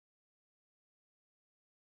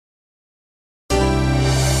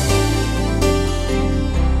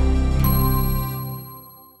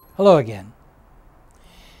Hello again.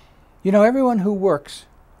 You know, everyone who works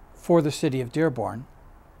for the city of Dearborn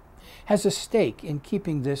has a stake in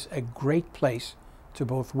keeping this a great place to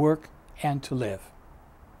both work and to live.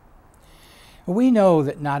 We know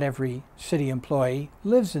that not every city employee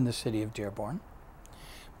lives in the city of Dearborn,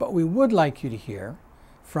 but we would like you to hear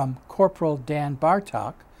from Corporal Dan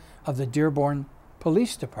Bartok of the Dearborn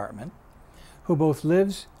Police Department, who both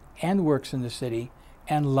lives and works in the city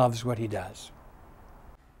and loves what he does.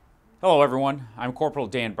 Hello everyone, I'm Corporal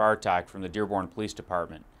Dan Bartok from the Dearborn Police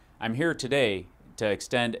Department. I'm here today to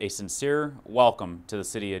extend a sincere welcome to the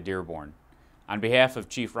city of Dearborn. On behalf of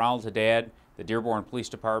Chief Ronald Haddad, the Dearborn Police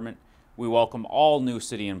Department, we welcome all new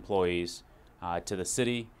city employees to the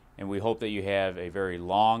city, and we hope that you have a very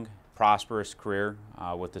long, prosperous career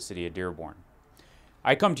with the city of Dearborn.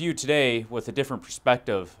 I come to you today with a different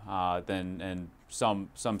perspective than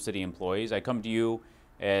some city employees. I come to you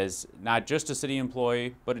as not just a city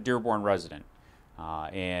employee, but a Dearborn resident.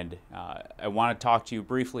 I want to talk to you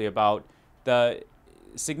briefly about the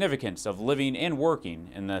significance of living and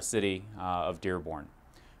working in the city of Dearborn.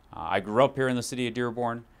 I grew up here in the city of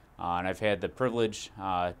Dearborn, and I've had the privilege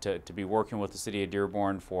to be working with the city of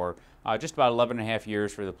Dearborn for just about 11.5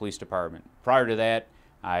 years for the police department. Prior to that,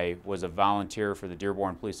 I was a volunteer for the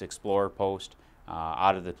Dearborn Police Explorer post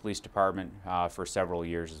out of the police department for several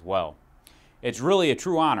years as well. It's really a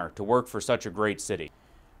true honor to work for such a great city.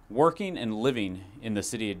 Working and living in the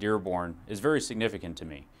city of Dearborn is very significant to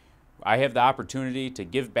me. I have the opportunity to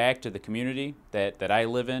give back to the community that I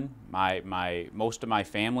live in. Most of my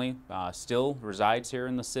family still resides here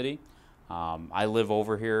in the city. I live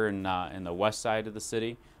over here in the west side of the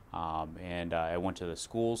city, and I went to the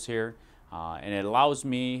schools here. And it allows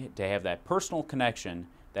me to have that personal connection,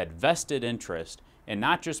 that vested interest in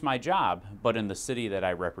not just my job, but in the city that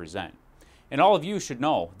I represent. And all of you should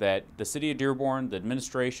know that the city of Dearborn, the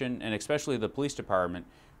administration, and especially the police department,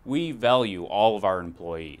 we value all of our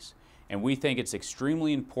employees. And we think it's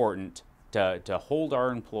extremely important to hold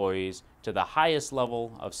our employees to the highest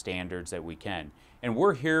level of standards that we can. And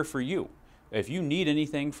we're here for you. If you need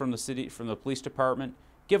anything from the city, from the police department,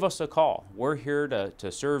 give us a call. We're here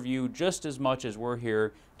to serve you just as much as we're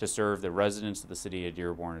here to serve the residents of the city of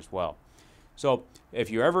Dearborn as well. So if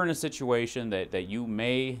you're ever in a situation that you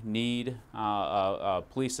may need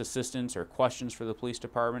police assistance or questions for the police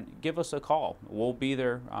department, give us a call. We'll be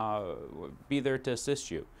there to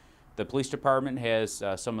assist you. The police department has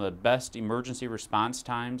some of the best emergency response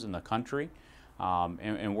times in the country,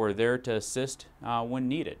 and we're there to assist when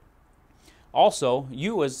needed. Also,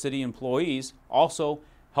 you as city employees also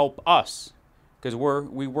help us, because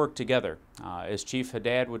we work together. As Chief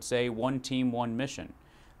Haddad would say, one team, one mission.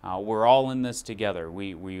 We're all in this together.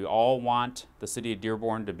 We all want the city of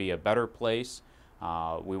Dearborn to be a better place.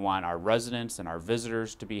 We want our residents and our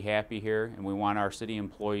visitors to be happy here, and we want our city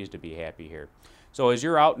employees to be happy here. So as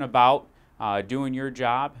you're out and about doing your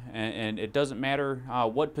job, and it doesn't matter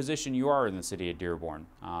what position you are in the city of Dearborn.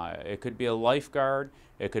 It could be a lifeguard,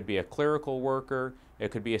 it could be a clerical worker, it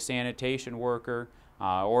could be a sanitation worker,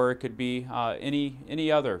 or it could be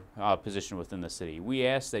any other position within the city. We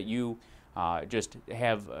ask that you just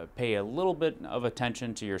pay a little bit of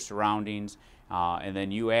attention to your surroundings, and then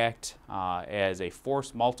you act as a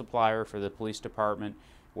force multiplier for the police department,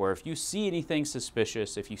 where if you see anything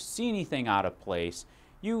suspicious, if you see anything out of place,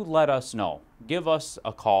 you let us know. Give us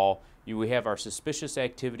a call. We have our suspicious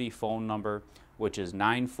activity phone number, which is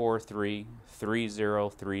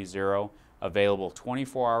 943-3030, available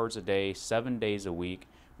 24 hours a day, 7 days a week,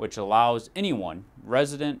 which allows anyone,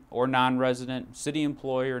 resident or non-resident, city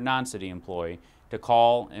employee or non-city employee, to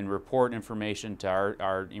call and report information to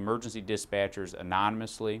our emergency dispatchers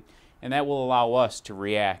anonymously, and that will allow us to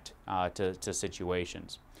react to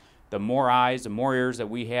situations. The more eyes, the more ears that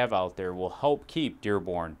we have out there will help keep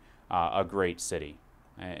Dearborn a great city,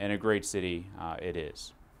 and a great city it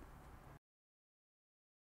is.